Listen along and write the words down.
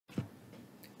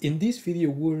In this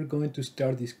video, we're going to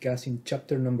start discussing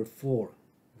chapter number 4,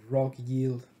 rock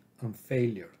yield and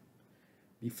failure.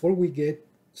 Before we get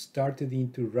started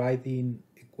into writing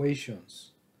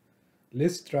equations,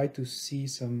 let's try to see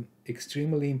some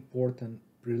extremely important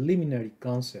preliminary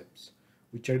concepts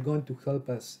which are going to help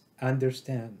us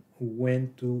understand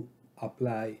when to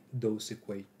apply those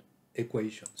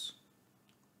equations.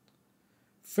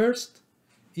 First,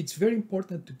 it's very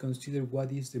important to consider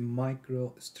what is the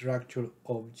microstructure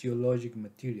of geologic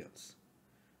materials.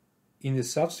 In the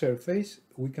subsurface,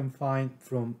 we can find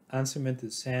from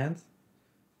uncemented sand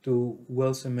to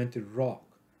well-cemented rock,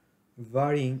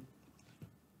 varying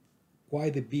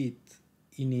quite a bit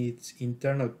in its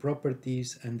internal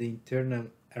properties and the internal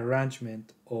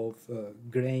arrangement of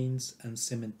grains and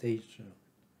cementation.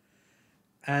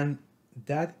 And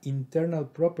that internal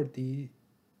property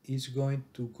is going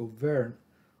to govern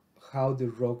how the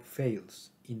rock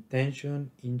fails in tension,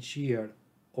 in shear,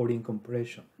 or in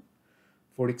compression.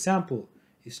 For example,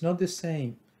 it's not the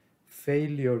same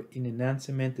failure in an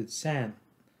uncemented sand,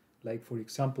 like for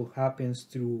example happens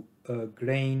through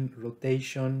grain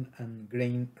rotation and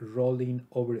grain rolling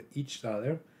over each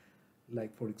other,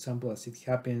 like for example as it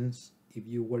happens if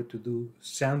you were to do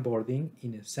sandboarding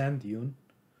in a sand dune,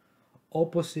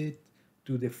 opposite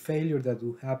to the failure that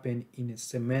will happen in a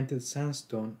cemented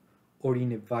sandstone or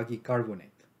in a vaggy carbonate.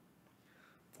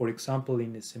 For example,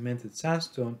 in a cemented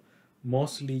sandstone,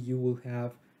 mostly you will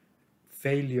have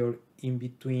failure in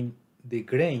between the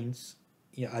grains,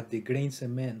 at the grain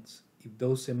cements, if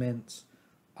those cements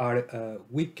are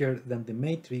weaker than the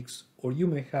matrix, or you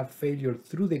may have failure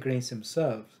through the grains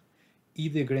themselves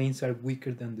if the grains are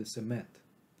weaker than the cement.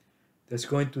 That's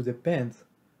going to depend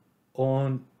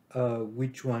on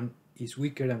which one is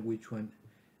weaker and which one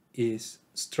is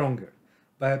stronger.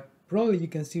 But probably you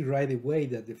can see right away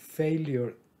that the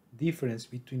failure difference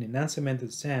between an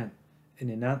uncemented sand and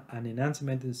an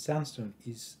uncemented sandstone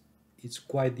is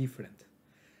quite different.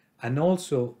 And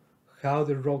also how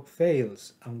the rock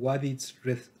fails and what its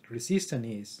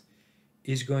resistance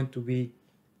is going to be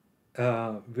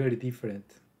very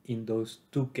different in those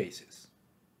two cases.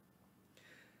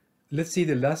 Let's see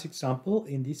the last example.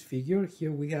 In this figure,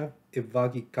 here we have a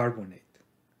vaggy carbonate.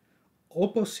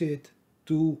 Opposite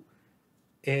to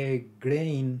a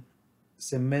grain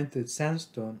cemented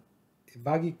sandstone, a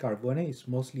vaggy carbonate is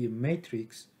mostly a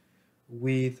matrix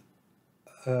with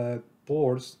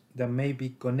pores that may be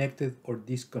connected or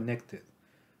disconnected.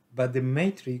 But the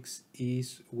matrix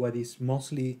is what is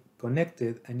mostly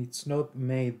connected, and it's not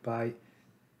made by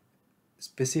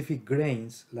specific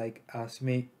grains like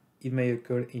it may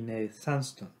occur in a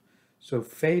sandstone. So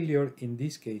failure in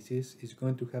these cases is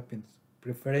going to happen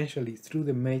preferentially through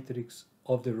the matrix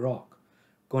of the rock,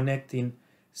 connecting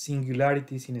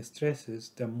singularities in stresses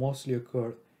that mostly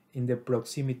occur in the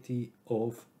proximity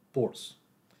of pores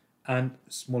and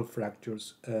small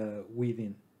fractures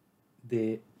within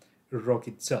the rock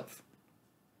itself.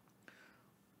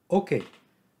 Okay,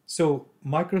 so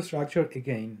microstructure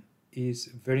again is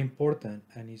very important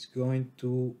and is going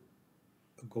to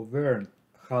govern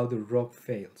how the rock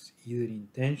fails, either in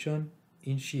tension,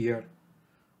 in shear,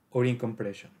 or in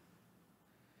compression.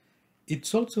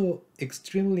 It's also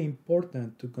extremely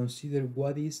important to consider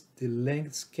what is the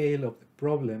length scale of the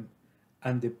problem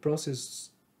and the process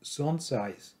zone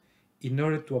size in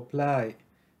order to apply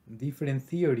different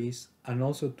theories and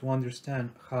also to understand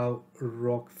how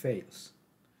rock fails.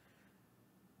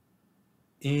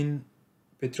 In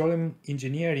petroleum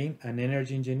engineering and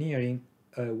energy engineering,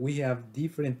 we have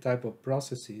different type of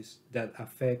processes that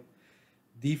affect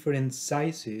different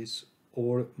sizes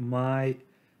or might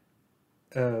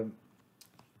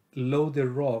load the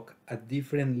rock at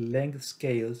different length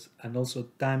scales and also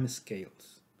time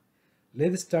scales.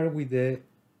 Let's start with the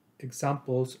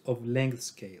examples of length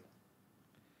scale.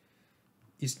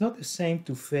 It's not the same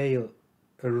to fail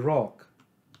a rock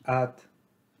at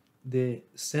the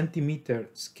centimeter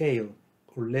scale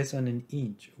or less than an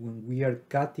inch when we are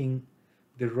cutting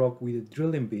the rock with a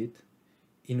drilling bit,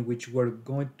 in which we're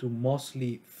going to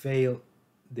mostly fail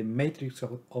the matrix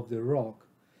of the rock,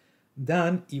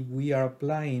 than if we are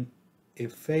applying a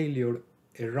failure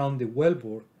around the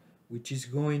wellbore, which is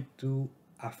going to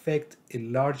affect a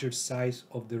larger size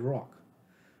of the rock.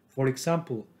 For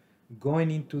example, going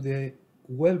into the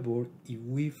wellbore, if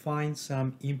we find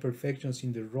some imperfections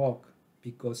in the rock,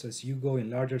 because as you go in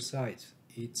larger size,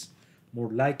 it's more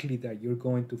likely that you're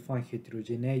going to find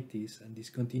heterogeneities and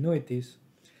discontinuities.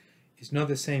 It's not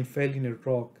the same failing a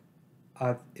rock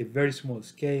at a very small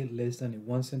scale, less than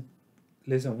 1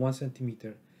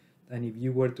 centimeter, than if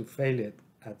you were to fail it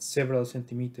at several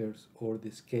centimeters or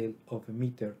the scale of a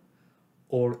meter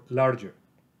or larger.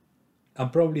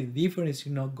 And probably the difference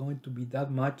is not going to be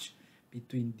that much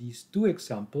between these two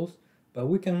examples, but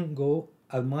we can go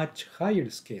at much higher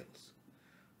scales.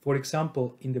 For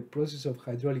example, in the process of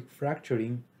hydraulic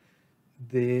fracturing,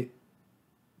 the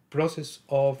process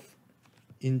of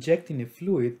injecting a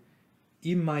fluid,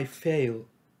 it might fail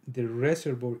the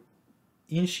reservoir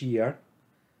in shear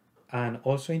and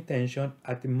also in tension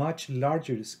at a much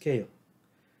larger scale.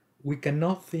 We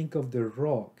cannot think of the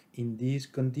rock in these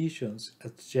conditions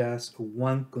as just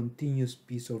one continuous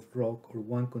piece of rock or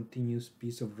one continuous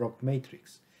piece of rock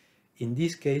matrix. In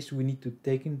this case, we need to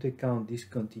take into account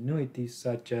discontinuities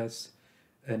such as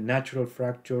natural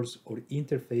fractures or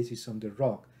interfaces on the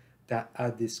rock that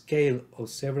at the scale of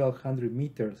several hundred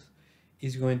meters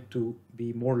is going to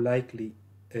be more likely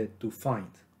to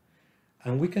find.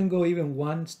 And we can go even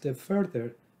one step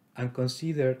further and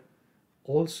consider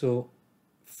also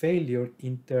failure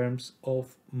in terms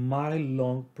of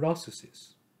mile-long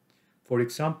processes. For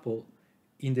example,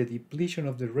 in the depletion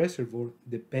of the reservoir,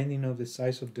 depending on the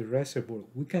size of the reservoir,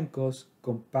 we can cause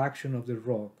compaction of the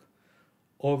rock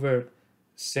over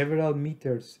several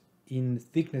meters in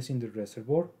thickness in the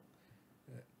reservoir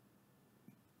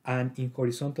and in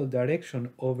horizontal direction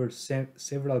over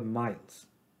several miles.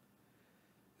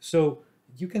 So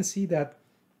you can see that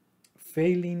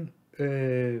failing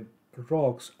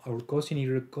rocks or causing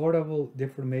irrecoverable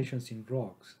deformations in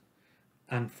rocks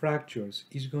and fractures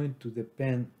is going to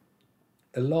depend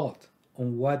a lot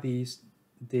on what is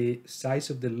the size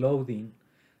of the loading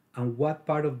and what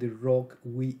part of the rock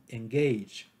we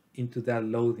engage into that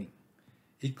loading.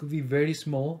 It could be very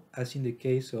small, as in the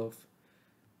case of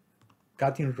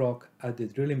cutting rock at the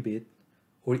drilling bit,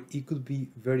 or it could be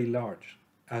very large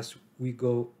as we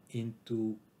go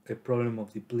into a problem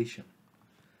of depletion.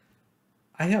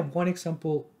 I have one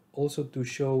example also to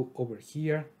show over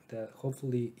here that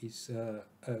hopefully is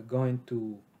going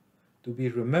to be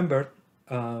remembered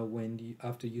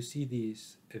after you see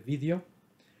this video.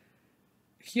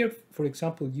 Here, for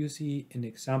example, you see an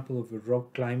example of a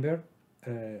rock climber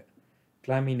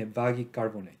climbing a vaggy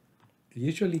carbonate.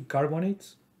 Usually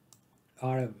carbonates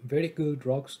are very good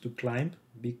rocks to climb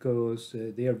because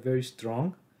they are very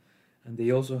strong, and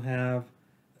they also have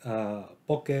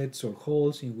pockets or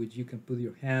holes in which you can put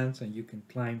your hands and you can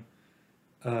climb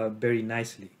very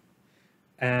nicely.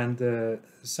 And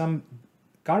some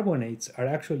carbonates are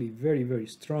actually very, very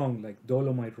strong, like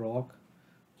dolomite rock,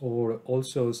 or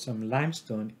also some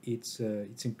limestone. It's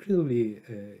incredibly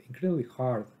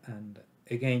hard and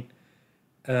again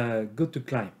good to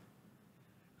climb.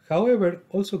 However,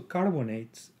 also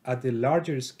carbonates at the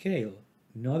larger scale,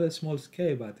 not a small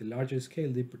scale, but at the larger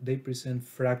scale, they present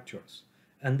fractures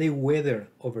and they weather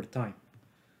over time.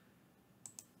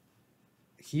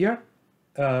 Here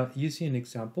you see an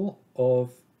example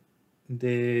of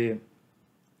the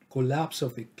collapse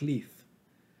of a cliff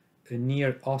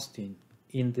near Austin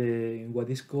in what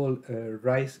is called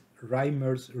Reimers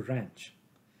Ranch.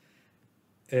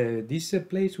 This is a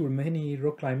place where many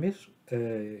rock climbers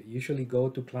usually go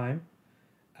to climb,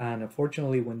 and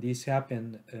unfortunately when this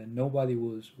happened nobody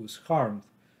was harmed.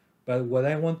 But what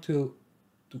I want to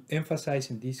emphasize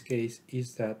in this case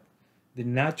is that the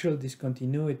natural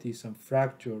discontinuities and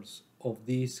fractures of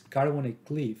this carbonate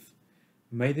cliff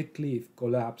made the cliff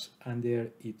collapse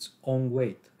under its own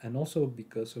weight, and also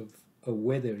because of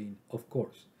weathering, of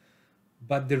course.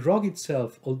 But the rock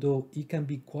itself, although it can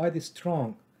be quite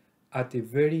strong at a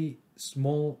very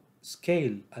small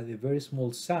scale, at a very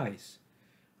small size,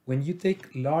 when you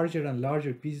take larger and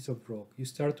larger pieces of rock, you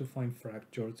start to find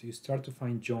fractures, you start to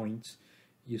find joints,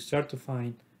 you start to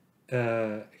find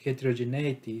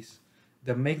heterogeneities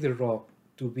that make the rock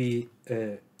to be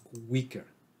weaker.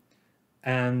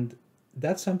 And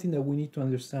that's something that we need to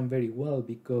understand very well,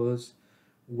 because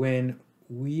when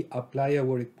we apply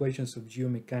our equations of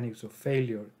geomechanics of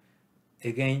failure,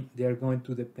 again, they are going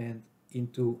to depend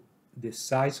into the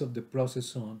size of the process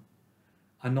zone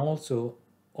and also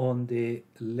on the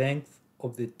length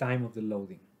of the time of the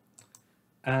loading.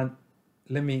 And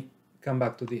let me come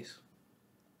back to this.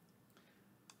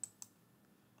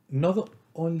 Not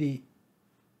only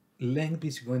length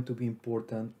is going to be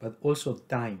important, but also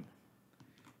time.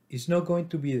 It's not going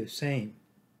to be the same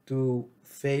to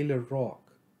fail a rock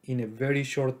in a very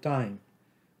short time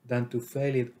than to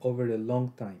fail it over a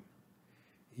long time.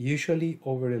 Usually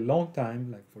over a long time,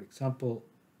 like for example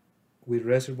with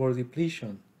reservoir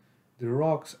depletion, the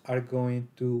rocks are going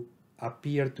to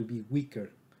appear to be weaker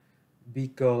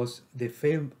because the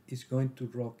fail is going to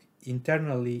rock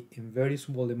internally in very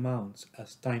small amounts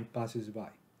as time passes by.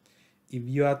 If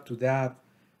you add to that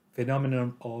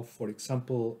phenomenon of, for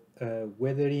example,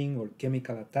 weathering or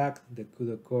chemical attack that could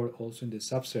occur also in the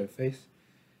subsurface,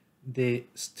 the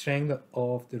strength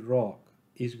of the rock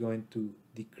is going to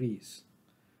decrease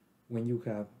when you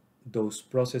have those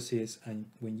processes and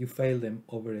when you fail them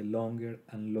over a longer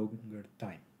and longer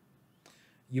time.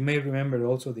 You may remember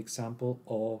also the example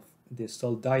of the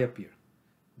salt diapir,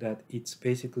 that it's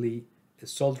basically a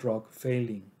salt rock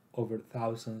failing over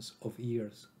thousands of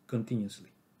years continuously.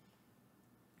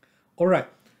 All right,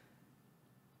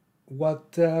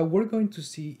 what we're going to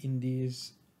see in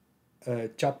this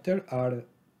chapter are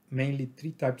mainly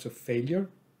three types of failure.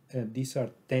 These are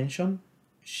tension,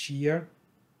 shear,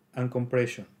 and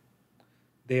compression.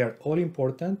 They are all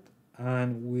important,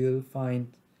 and we'll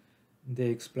find the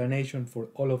explanation for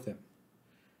all of them.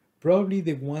 Probably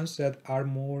the ones that are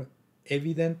more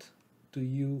evident to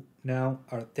you now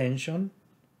are tension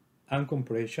and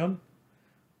compression.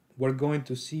 We're going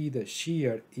to see that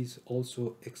shear is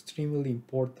also extremely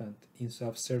important in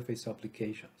subsurface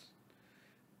applications.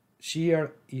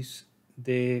 Shear is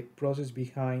the process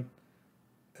behind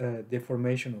the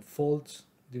formation of faults,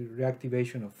 the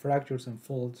reactivation of fractures and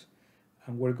faults,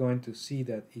 and we're going to see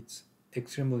that it's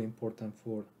extremely important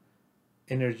for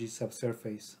energy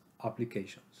subsurface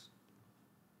applications.